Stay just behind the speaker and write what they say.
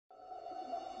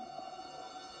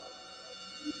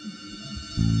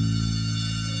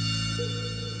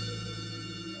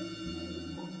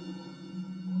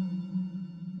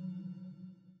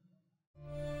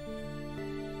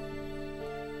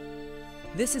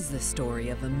This is the story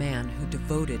of a man who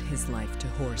devoted his life to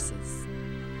horses.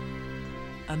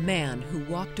 A man who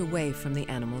walked away from the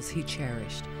animals he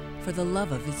cherished for the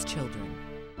love of his children.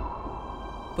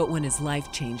 But when his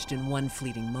life changed in one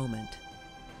fleeting moment,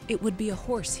 it would be a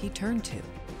horse he turned to.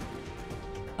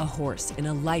 A horse in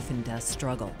a life and death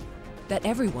struggle that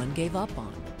everyone gave up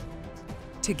on.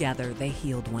 Together, they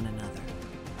healed one another.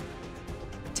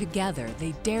 Together,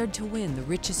 they dared to win the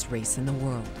richest race in the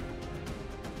world.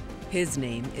 His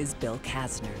name is Bill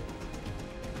Casner,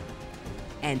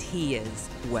 and he is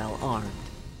well armed.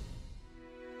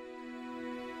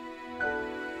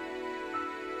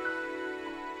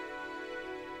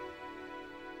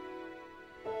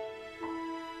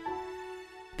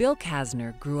 Bill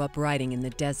Casner grew up riding in the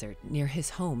desert near his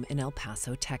home in El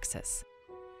Paso, Texas,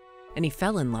 and he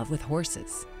fell in love with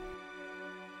horses.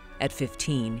 At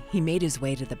 15, he made his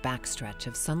way to the backstretch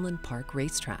of Sunland Park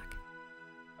Racetrack.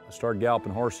 I started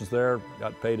galloping horses there,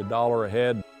 got paid $1 a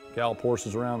head, gallop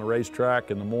horses around the racetrack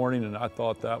in the morning, and I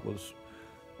thought that was,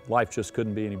 life just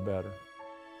couldn't be any better.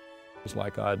 It was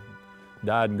like I'd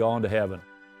died and gone to heaven.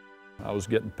 I was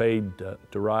getting paid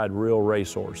to ride real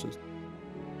racehorses.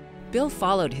 Bill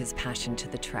followed his passion to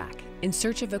the track in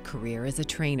search of a career as a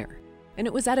trainer, and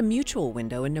it was at a Mutual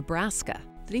window in Nebraska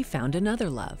that he found another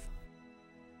love.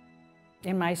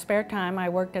 In my spare time, I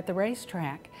worked at the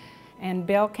racetrack. And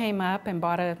Bill came up and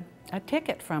bought a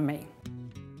ticket from me.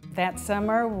 That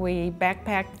summer, we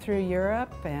backpacked through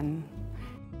Europe, and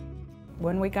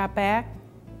when we got back,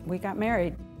 we got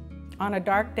married on a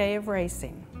dark day of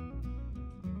racing.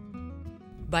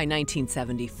 By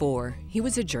 1974, he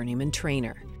was a journeyman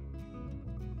trainer.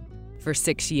 For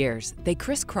 6 years, they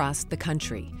crisscrossed the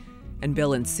country, and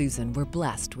Bill and Susan were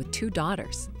blessed with 2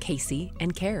 daughters, Casey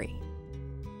and Carrie.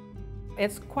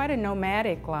 It's quite a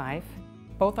nomadic life.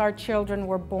 Both our children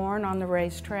were born on the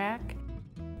racetrack.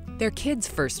 Their kids'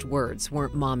 first words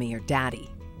weren't mommy or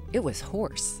daddy, it was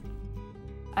horse.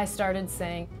 I started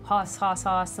saying hoss, hoss,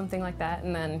 hoss, something like that,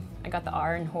 and then I got the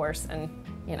R in horse, and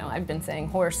I've been saying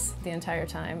horse the entire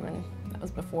time, and that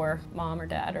was before mom or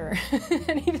dad or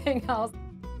anything else.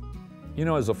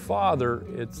 As a father,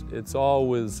 it's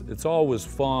always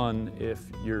fun if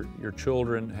your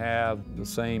children have the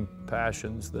same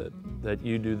passions that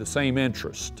you do, the same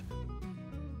interest.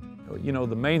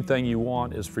 The main thing you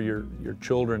want is for your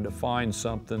children to find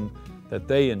something that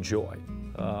they enjoy.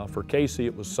 For Casey,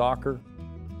 it was soccer.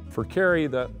 For Carrie,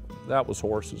 that was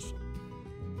horses.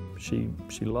 She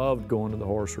loved going to the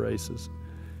horse races.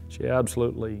 She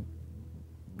absolutely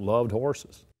loved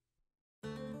horses.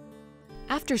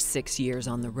 After 6 years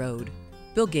on the road,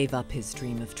 Bill gave up his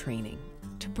dream of training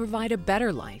to provide a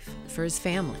better life for his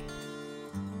family.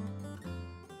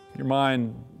 Your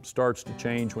mind starts to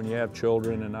change when you have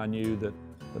children, and I knew that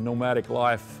the nomadic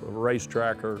life of a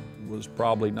racetracker was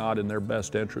probably not in their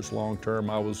best interest long term.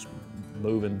 I was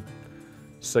moving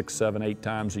 6, 7, 8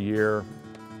 times a year.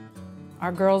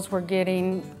 Our girls were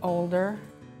getting older,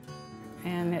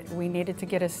 and we needed to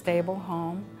get a stable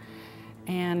home.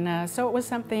 And so it was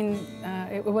something,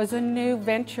 it was a new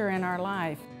venture in our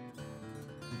life.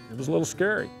 It was a little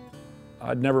scary.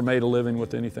 I'd never made a living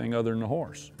with anything other than a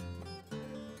horse.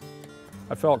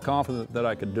 I felt confident that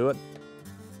I could do it.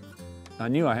 I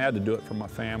knew I had to do it for my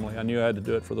family. I knew I had to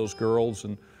do it for those girls,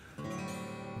 and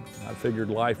I figured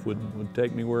life would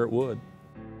take me where it would.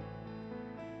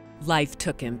 Life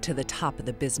took him to the top of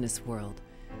the business world.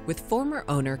 With former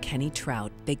owner Kenny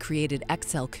Trout, they created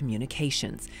XL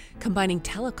Communications, combining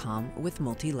telecom with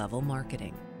multi-level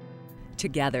marketing.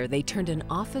 Together, they turned an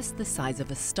office the size of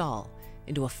a stall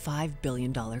into a $5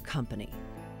 billion company.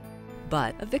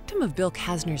 But a victim of Bill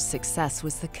Casner's success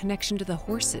was the connection to the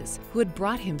horses who had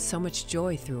brought him so much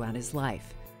joy throughout his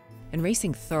life, and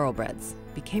racing thoroughbreds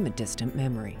became a distant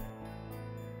memory.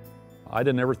 I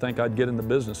didn't ever think I'd get in the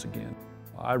business again.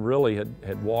 I really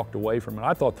had walked away from it.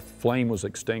 I thought the flame was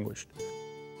extinguished.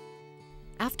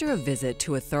 After a visit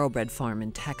to a thoroughbred farm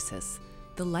in Texas,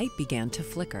 the light began to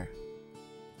flicker.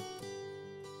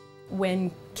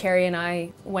 When Carrie and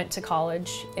I went to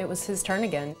college, it was his turn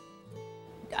again.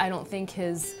 I don't think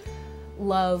his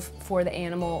love for the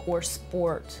animal or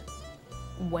sport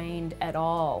waned at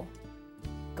all.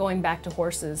 Going back to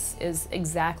horses is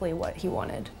exactly what he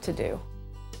wanted to do.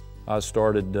 I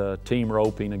started team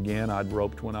roping again. I'd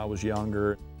roped when I was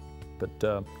younger,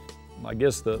 but I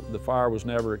guess the fire was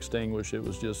never extinguished. It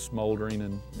was just smoldering,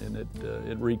 and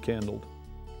it rekindled.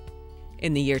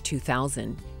 In the year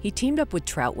 2000, he teamed up with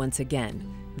Trout once again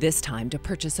this time to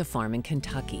purchase a farm in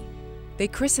Kentucky. They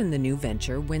christened the new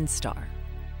venture WinStar.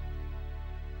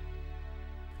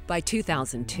 By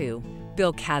 2002,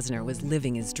 Bill Casner was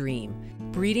living his dream,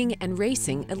 breeding and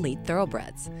racing elite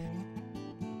thoroughbreds.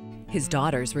 His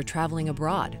daughters were traveling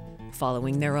abroad,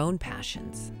 following their own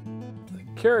passions.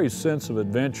 Carrie's sense of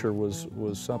adventure was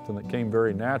something that came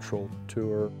very natural to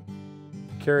her.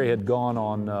 Carrie had gone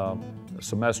on a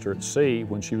semester at sea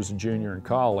when she was a junior in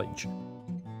college.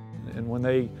 And when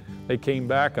they came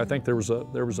back, I think there was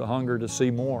a hunger to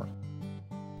see more.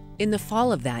 In the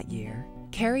fall of that year,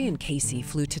 Carrie and Casey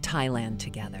flew to Thailand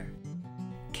together.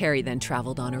 Carrie then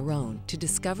traveled on her own to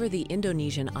discover the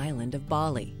Indonesian island of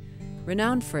Bali,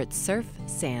 renowned for its surf,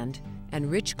 sand,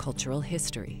 and rich cultural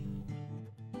history.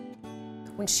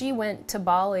 When she went to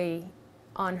Bali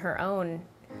on her own,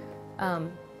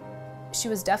 she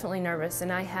was definitely nervous,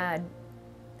 and I had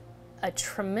a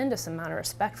tremendous amount of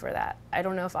respect for that. I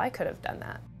don't know if I could have done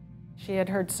that. She had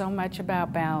heard so much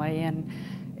about Bali, and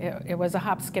it was a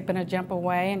hop, skip, and a jump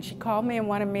away, and she called me and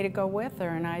wanted me to go with her,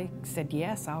 and I said,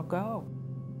 yes, I'll go.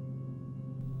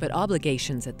 But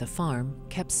obligations at the farm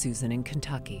kept Susan in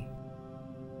Kentucky.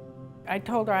 I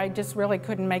told her I just really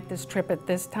couldn't make this trip at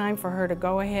this time, for her to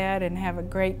go ahead and have a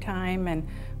great time, and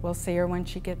we'll see her when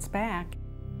she gets back.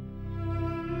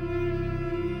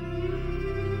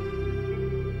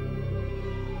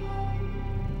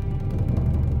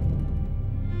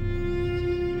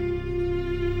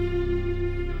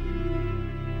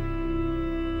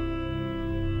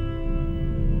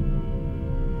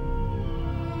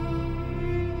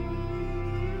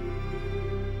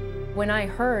 When I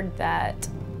heard that,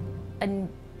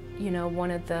 one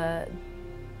of the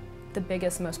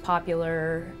biggest, most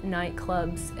popular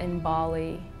nightclubs in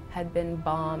Bali had been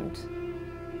bombed,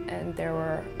 and there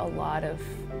were a lot of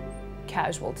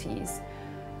casualties,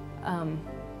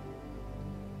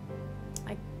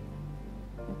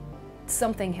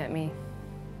 something hit me.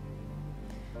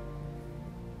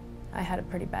 I had a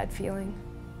pretty bad feeling.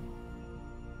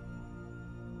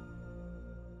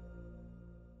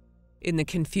 In the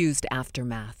confused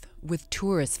aftermath, with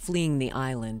tourists fleeing the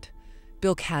island,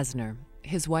 Bill Casner,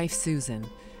 his wife Susan,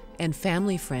 and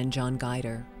family friend John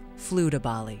Guider flew to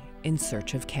Bali in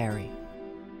search of Carrie.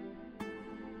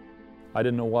 I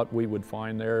didn't know what we would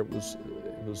find there.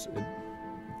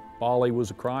 Bali was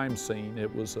a crime scene.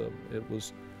 It was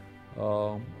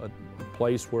a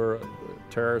place where a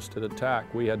terrorist had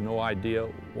attacked. We had no idea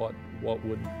what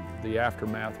the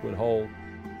aftermath would hold.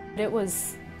 It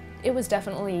was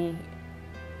definitely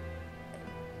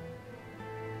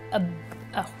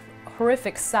a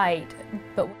horrific sight,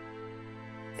 but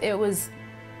it was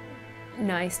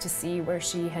nice to see where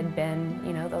she had been,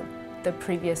 the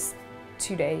previous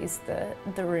 2 days,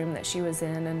 the room that she was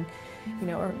in, and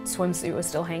her swimsuit was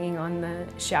still hanging on the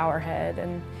shower head,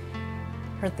 and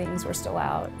her things were still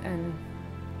out, and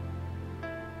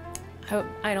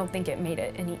I don't think it made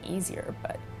it any easier,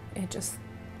 but it just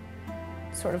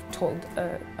sort of told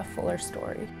a fuller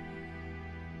story.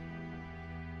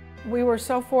 We were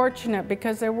so fortunate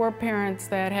because there were parents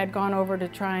that had gone over to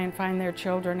try and find their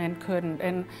children and couldn't,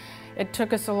 and it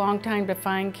took us a long time to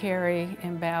find Carrie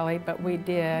in Bali, but we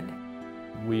did.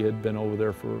 We had been over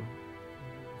there for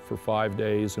 5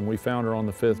 days, and we found her on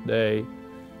the 5th day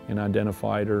and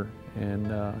identified her, and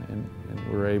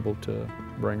were able to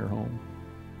bring her home.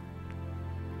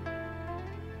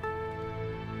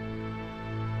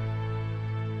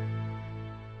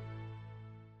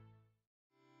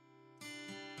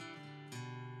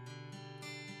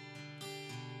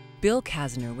 Bill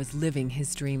Casner was living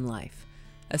his dream life,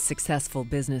 a successful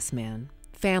businessman,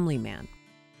 family man.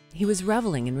 He was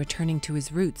reveling in returning to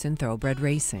his roots in thoroughbred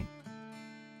racing.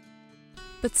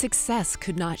 But success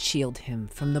could not shield him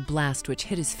from the blast which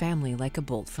hit his family like a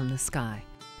bolt from the sky,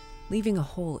 leaving a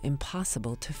hole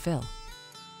impossible to fill.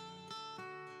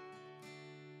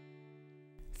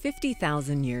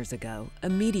 50,000 years ago, a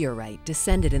meteorite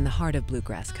descended in the heart of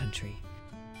bluegrass country.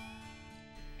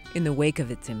 In the wake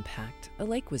of its impact, a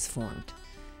lake was formed.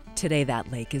 Today,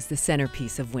 that lake is the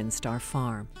centerpiece of WinStar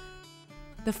Farm,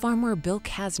 the farm where Bill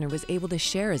Casner was able to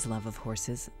share his love of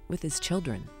horses with his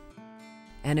children.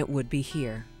 And it would be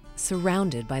here,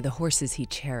 surrounded by the horses he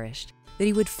cherished, that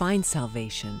he would find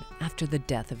salvation after the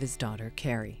death of his daughter,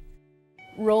 Carrie.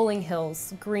 Rolling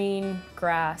hills, green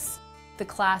grass, the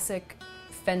classic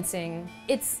fencing.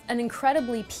 It's an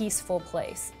incredibly peaceful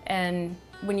place. And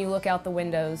when you look out the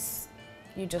windows,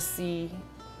 you just see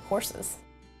horses.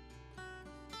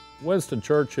 Winston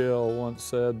Churchill once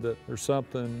said that there's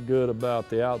something good about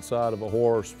the outside of a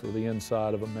horse for the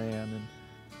inside of a man,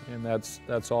 and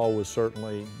that's always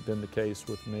certainly been the case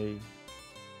with me.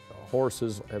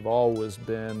 Horses have always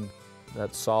been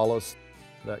that solace,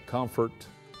 that comfort,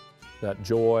 that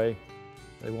joy.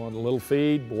 They want a little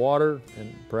feed, water,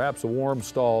 and perhaps a warm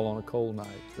stall on a cold night.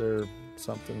 They're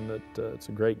something that it's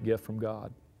a great gift from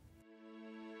God.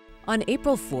 On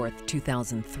April 4th,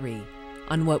 2003,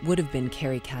 on what would have been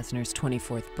Carrie Casner's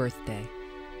 24th birthday,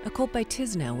 a colt by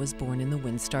Tisnow was born in the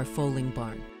Windstar foaling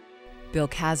barn. Bill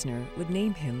Casner would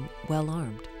name him Well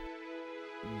Armed.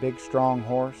 Big, strong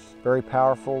horse, very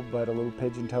powerful, but a little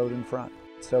pigeon-toed in front.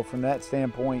 So from that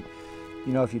standpoint,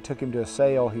 you know, if you took him to a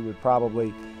sale, he would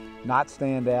probably not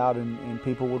stand out and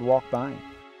people would walk by him.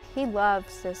 He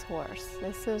loves this horse.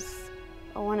 This is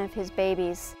one of his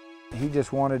babies. He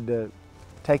just wanted to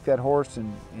take that horse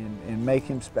and make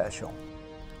him special.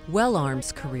 Well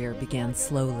Armed's career began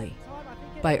slowly.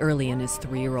 By early in his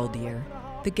 3-year-old year,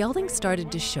 the gelding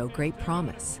started to show great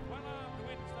promise.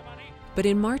 But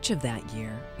in March of that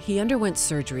year, he underwent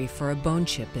surgery for a bone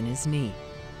chip in his knee,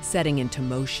 setting into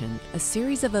motion a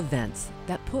series of events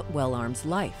that put Well Armed's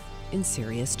life in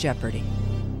serious jeopardy.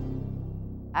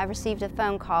 I received a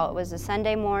phone call. It was a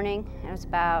Sunday morning. It was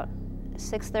about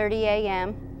 6:30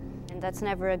 a.m. And that's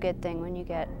never a good thing when you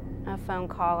get a phone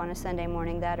call on a Sunday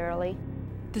morning that early.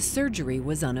 The surgery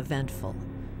was uneventful,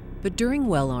 but during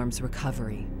Well Armed's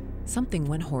recovery, something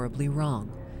went horribly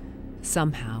wrong.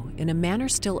 Somehow, in a manner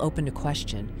still open to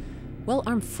question, Well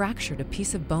Armed fractured a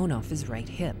piece of bone off his right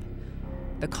hip.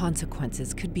 The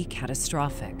consequences could be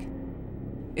catastrophic.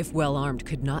 If Well Armed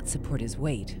could not support his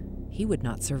weight, he would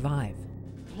not survive.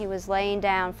 He was laying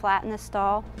down flat in the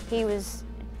stall. He was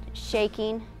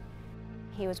shaking.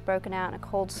 He was broken out in a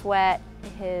cold sweat.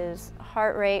 His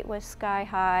heart rate was sky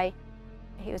high.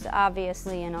 He was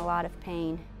obviously in a lot of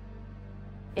pain.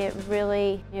 It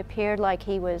really appeared like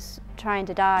he was trying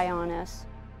to die on us.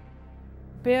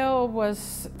 Bill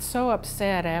was so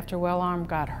upset after Well Armed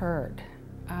got hurt,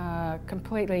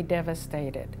 completely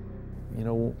devastated. You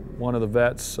know, one of the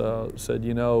vets said,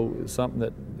 you know, something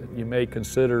that you may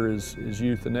consider is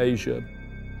euthanasia.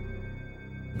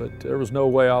 But there was no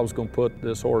way I was going to put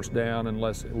this horse down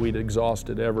unless we'd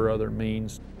exhausted every other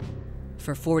means.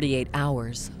 For 48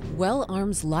 hours, Well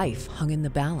Armed's life hung in the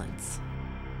balance.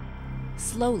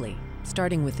 Slowly,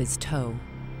 starting with his toe,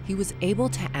 he was able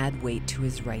to add weight to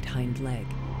his right hind leg.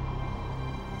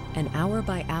 And hour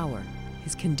by hour,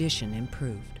 his condition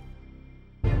improved.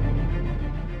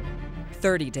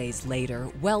 30 days later,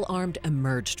 Well Armed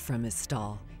emerged from his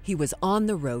stall. He was on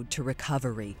the road to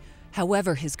recovery.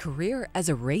 However, his career as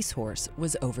a racehorse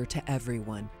was over to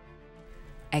everyone,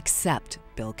 except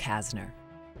Bill Casner.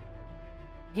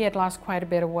 He had lost quite a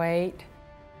bit of weight,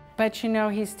 but you know,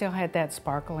 he still had that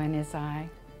sparkle in his eye.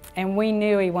 And we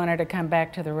knew he wanted to come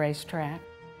back to the racetrack.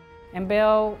 And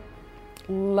Bill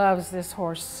loves this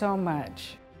horse so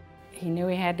much. He knew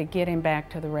he had to get him back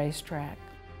to the racetrack.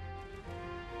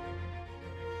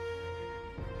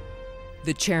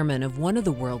 The chairman of one of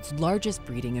the world's largest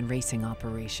breeding and racing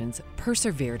operations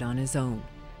persevered on his own,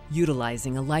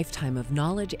 utilizing a lifetime of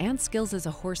knowledge and skills as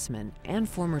a horseman and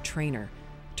former trainer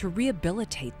to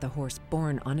rehabilitate the horse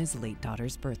born on his late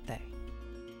daughter's birthday.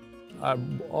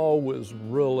 I've always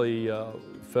really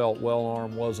felt Well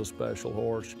Armed was a special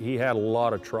horse. He had a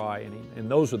lot of try in him,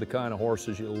 and those are the kind of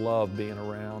horses you love being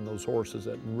around, those horses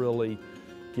that really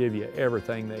give you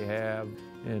everything they have.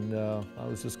 And I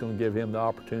was just going to give him the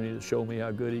opportunity to show me how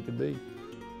good he could be.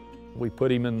 We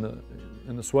put him in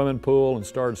the swimming pool and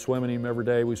started swimming him every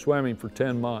day. We swam him for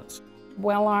 10 months.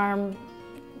 Well Armed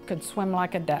could swim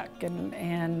like a duck,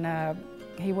 and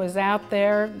he was out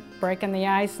there breaking the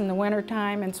ice in the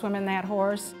wintertime and swimming that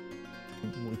horse.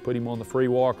 We put him on the free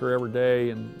walker every day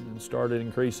and started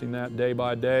increasing that day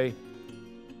by day.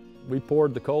 We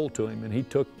poured the coal to him, and he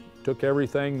took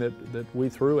everything that we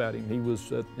threw at him. He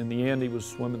was, in the end, he was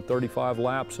swimming 35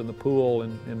 laps in the pool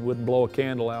and wouldn't blow a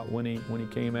candle out when he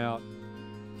came out.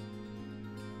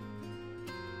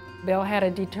 Bill had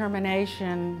a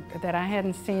determination that I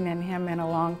hadn't seen in him in a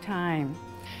long time.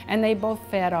 And they both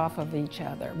fed off of each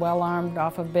other. Well Armed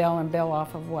off of Bill and Bill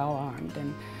off of Well Armed.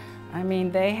 And I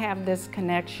mean, they have this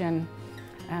connection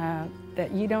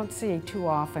that you don't see too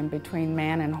often between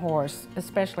man and horse,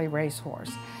 especially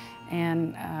racehorse.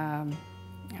 And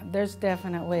there's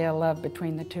definitely a love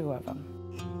between the two of them.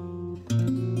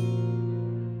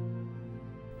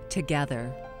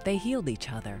 Together, they healed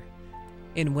each other.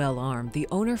 In Well Armed, the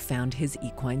owner found his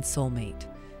equine soulmate.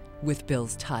 With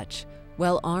Bill's touch,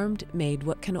 Well Armed made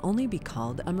what can only be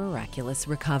called a miraculous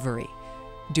recovery,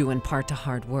 due in part to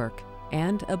hard work,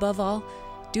 and above all,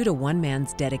 due to one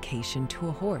man's dedication to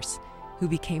a horse who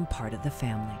became part of the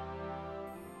family.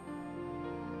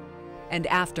 And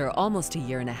after almost a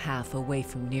year and a half away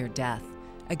from near death,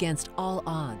 Against all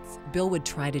odds, Bill would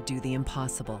try to do the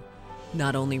impossible.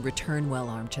 Not only return Well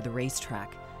Armed to the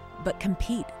racetrack, but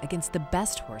compete against the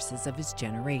best horses of his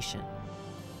generation.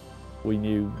 We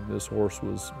knew this horse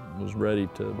was ready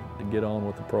to get on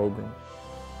with the program.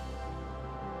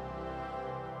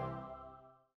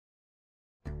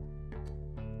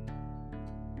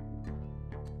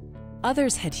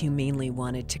 Others had humanely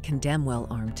wanted to condemn Well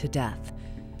Armed to death,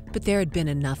 but there had been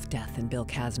enough death in Bill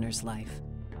Casner's life.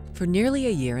 For nearly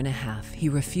a year and a half, he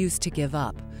refused to give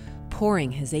up,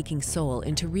 pouring his aching soul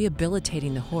into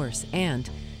rehabilitating the horse and,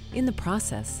 in the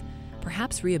process,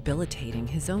 perhaps rehabilitating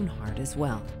his own heart as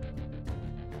well.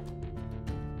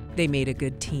 They made a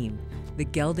good team, the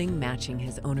gelding matching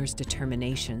his owner's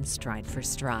determination stride for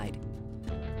stride.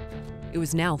 It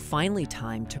was now finally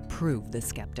time to prove the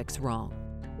skeptics wrong.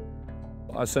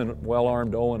 I sent Well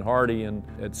Armed to Owen Hardy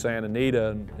at Santa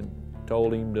Anita and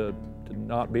told him to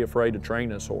not be afraid to train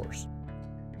this horse.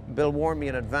 Bill warned me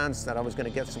in advance that I was going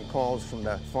to get some calls from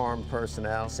the farm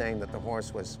personnel saying that the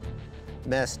horse was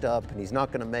messed up and he's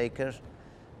not going to make it,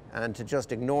 and to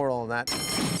just ignore all that.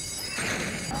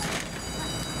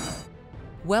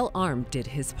 Well Armed did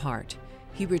his part.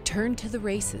 He returned to the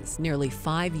races nearly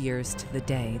 5 years to the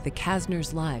day the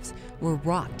Casners' lives were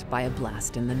rocked by a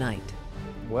blast in the night.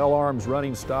 Well Armed's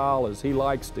running style is he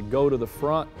likes to go to the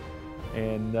front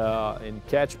and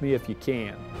catch me if you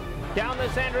can. Down the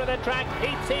center of the track,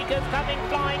 Heat Seeker's coming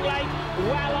flying late.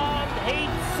 Well Armed, Heat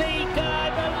Seeker, I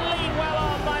believe Well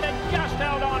Armed might have just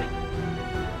held on.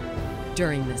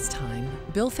 During this time,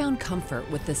 Bill found comfort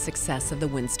with the success of the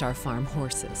Windstar Farm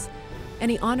horses,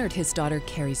 and he honored his daughter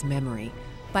Carrie's memory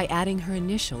by adding her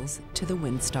initials to the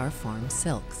Windstar Farm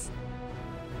silks.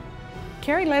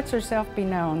 Carrie lets herself be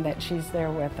known that she's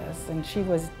there with us, and she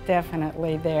was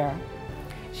definitely there.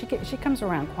 She comes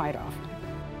around quite often.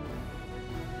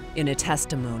 In a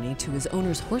testimony to his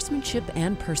owner's horsemanship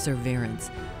and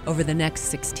perseverance, over the next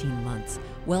 16 months,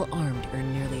 Well Armed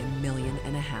earned nearly $1.5 million.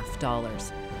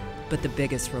 But the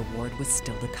biggest reward was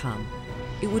still to come.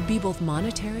 It would be both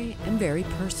monetary and very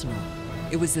personal.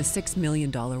 It was the $6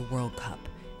 million World Cup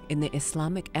in the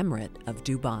Islamic Emirate of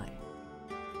Dubai.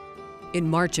 In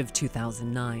March of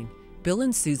 2009, Bill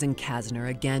and Susan Casner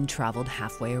again traveled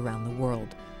halfway around the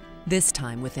world, this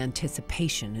time with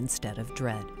anticipation instead of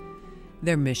dread.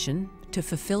 Their mission, to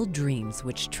fulfill dreams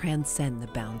which transcend the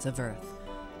bounds of earth.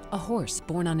 A horse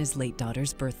born on his late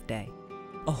daughter's birthday.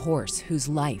 A horse whose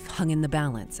life hung in the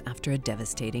balance after a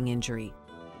devastating injury.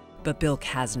 But Bill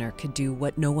Casner could do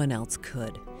what no one else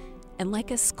could. And like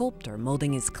a sculptor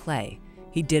molding his clay,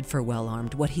 he did for Well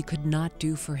Armed what he could not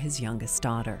do for his youngest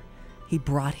daughter. He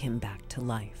brought him back to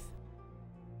life.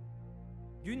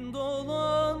 Gün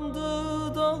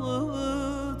dolandı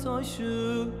dağı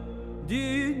taşı,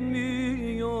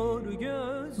 dinmiyor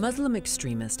göz. Muslim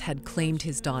extremists had claimed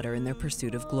his daughter in their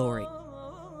pursuit of glory.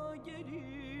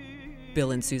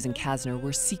 Bill and Susan Casner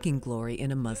were seeking glory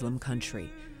in a Muslim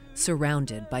country,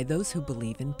 surrounded by those who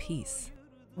believe in peace.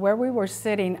 Where we were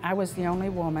sitting, I was the only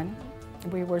woman.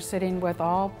 We were sitting with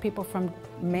all people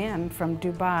men from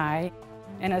Dubai.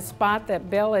 In a spot that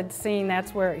Bill had seen,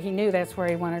 he knew that's where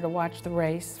he wanted to watch the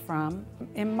race from.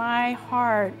 In my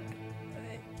heart,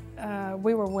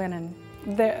 we were winning.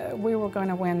 We were going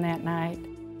to win that night.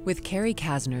 With Carrie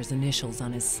Casner's initials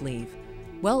on his sleeve,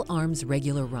 Well Armed's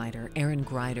regular rider, Aaron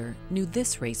Grider, knew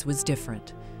this race was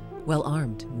different. Well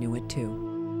Armed knew it too.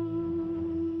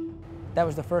 That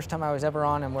was the first time I was ever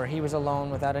on him where he was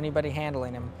alone without anybody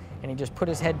handling him, and he just put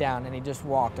his head down and he just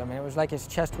walked. I mean, it was like his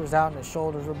chest was out and his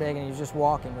shoulders were big and he was just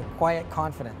walking with quiet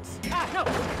confidence.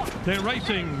 They're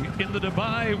racing in the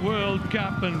Dubai World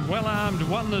Cup, and Well Armed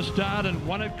won the start and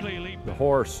won it clearly. The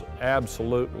horse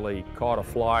absolutely caught a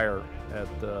flyer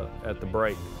at the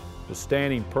break. Was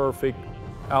standing perfect,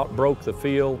 outbroke the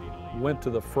field, went to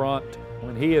the front.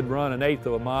 When he had run 1/8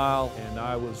 of a mile and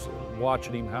I was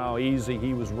watching him how easy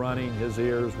he was running, his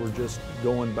ears were just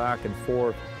going back and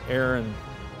forth. Aaron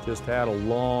just had a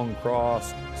long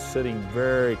cross, sitting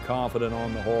very confident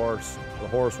on the horse. The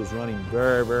horse was running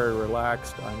very, very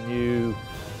relaxed. I knew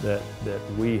that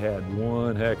we had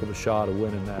one heck of a shot of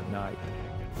winning that night.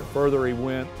 The further he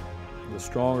went, the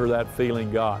stronger that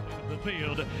feeling got. The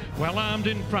field, Well Armed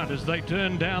in front as they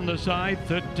turn down the side,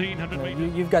 1,300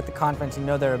 meters. You've got the confidence, you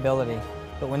know their ability,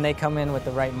 but when they come in with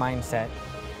the right mindset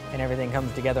and everything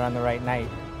comes together on the right night,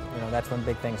 that's when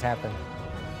big things happen.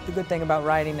 The good thing about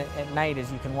riding at night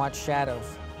is you can watch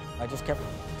shadows. I just kept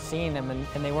seeing them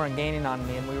and they weren't gaining on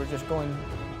me, and we were just going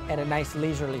at a nice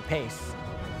leisurely pace.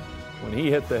 When he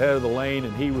hit the head of the lane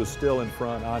and he was still in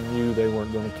front, I knew they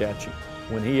weren't going to catch him.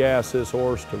 When he asked his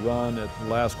horse to run at the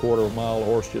last quarter of a mile, the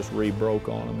horse just re-broke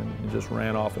on him and just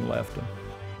ran off and left him.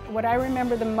 What I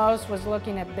remember the most was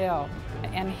looking at Bill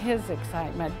and his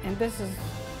excitement, and this is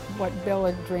what Bill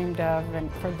had dreamed of and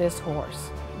for this horse.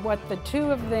 What the two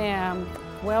of them,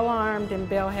 Well-Armed and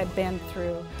Bill, had been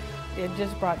through, it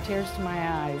just brought tears to my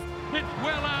eyes. It's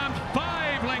Well-Armed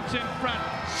 5 lengths in front,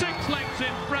 6 lengths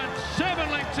in front, 7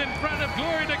 lengths in front of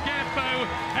Glory de Gambo,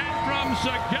 and from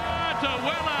Cigar to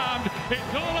Well-Armed,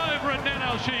 it's all over at Nen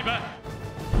Al-Shiva.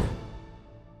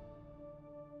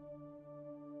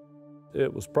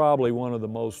 It was probably one of the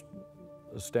most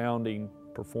astounding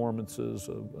performances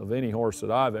of any horse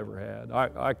that I've ever had.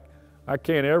 I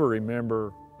can't ever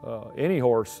remember any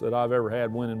horse that I've ever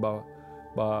had winning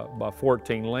by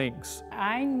 14 lengths.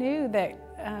 I knew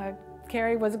that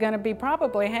Carrie was going to be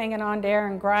probably hanging on to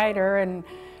Aaron Grider and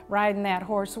riding that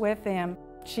horse with him.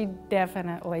 She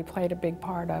definitely played a big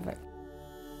part of it.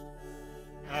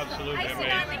 Absolutely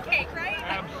amazing. On the cake, right?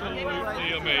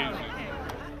 Absolutely amazing.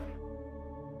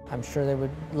 I'm sure they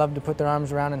would love to put their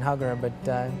arms around and hug her, but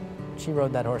she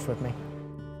rode that horse with me.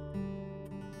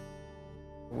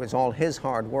 It was all his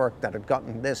hard work that had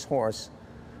gotten this horse,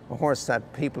 a horse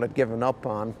that people had given up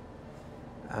on,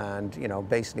 and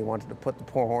basically wanted to put the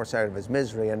poor horse out of his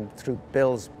misery. And through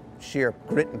Bill's sheer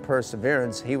grit and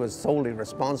perseverance, he was solely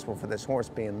responsible for this horse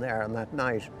being there. And that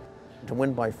night, to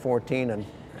win by 14 and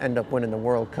end up winning the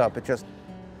World Cup, it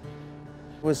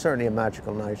was certainly a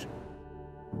magical night.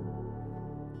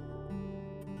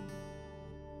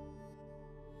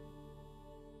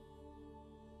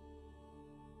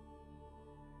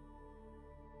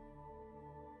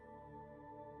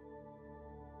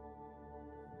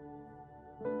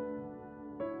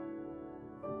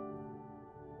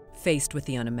 Faced with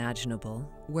the unimaginable,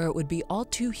 where it would be all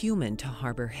too human to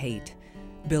harbor hate,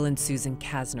 Bill and Susan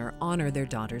Casner honor their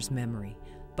daughter's memory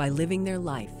by living their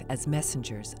life as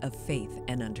messengers of faith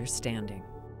and understanding.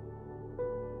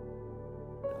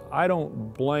 I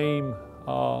don't blame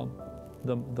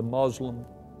the Muslim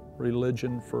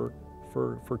religion for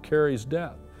Carrie's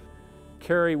death.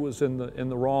 Carrie was in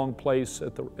the wrong place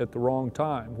at the wrong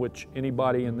time, which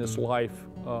anybody in this life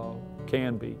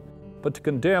can be. But to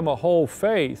condemn a whole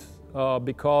faith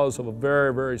because of a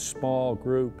very, very small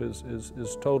group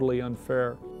is totally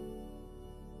unfair.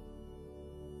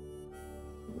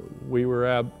 We were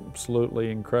absolutely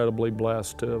incredibly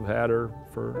blessed to have had her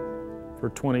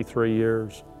for 23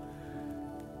 years.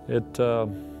 There's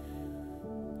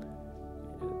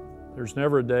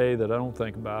never a day that I don't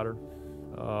think about her.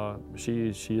 She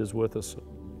is with us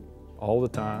all the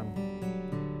time.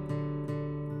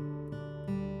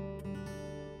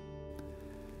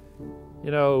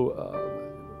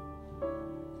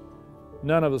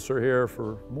 None of us are here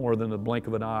for more than the blink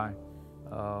of an eye.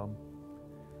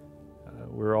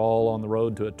 We're all on the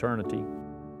road to eternity.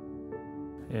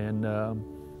 And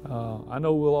I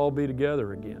know we'll all be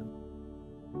together again.